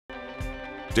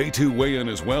Day 2 weigh-in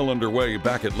is well underway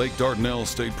back at Lake Dardanelle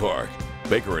State Park.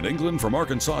 Baker and England from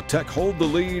Arkansas Tech hold the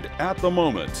lead at the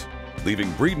moment, leaving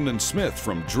Breeden and Smith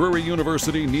from Drury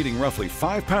University needing roughly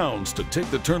 5 pounds to take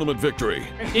the tournament victory.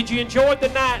 Did you enjoy the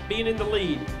night being in the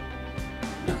lead?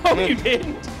 No, you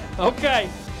didn't. Okay.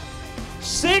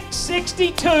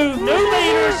 662, new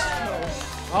leaders.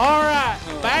 All right,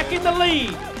 back in the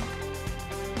lead.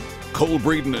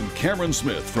 Breeden and Cameron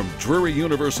Smith from Drury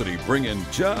University bring in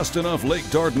just enough Lake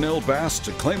Dardanelle bass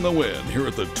to claim the win here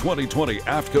at the 2020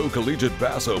 AFTCO Collegiate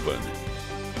Bass Open.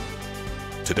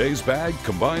 Today's bag,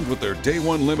 combined with their day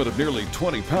 1 limit of nearly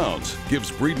 20 pounds,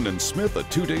 gives Breeden and Smith a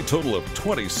 2-day total of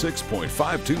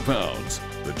 26.52 pounds.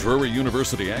 The Drury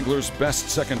University anglers best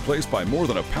second place by more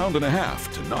than 1.5 pounds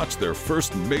to notch their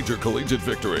first major collegiate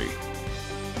victory.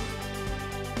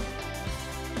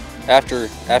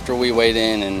 After we weighed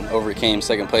in and overcame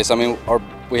second place, I mean,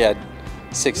 we had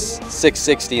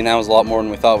 660, and that was a lot more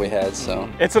than we thought we had. So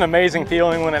it's an amazing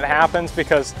feeling when it happens,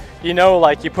 because you know,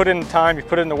 like, you put in the time, you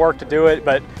put in the work to do it,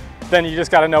 but then you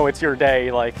just got to know it's your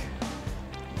day. Like,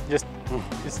 just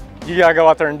you got to go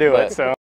out there and do it. So.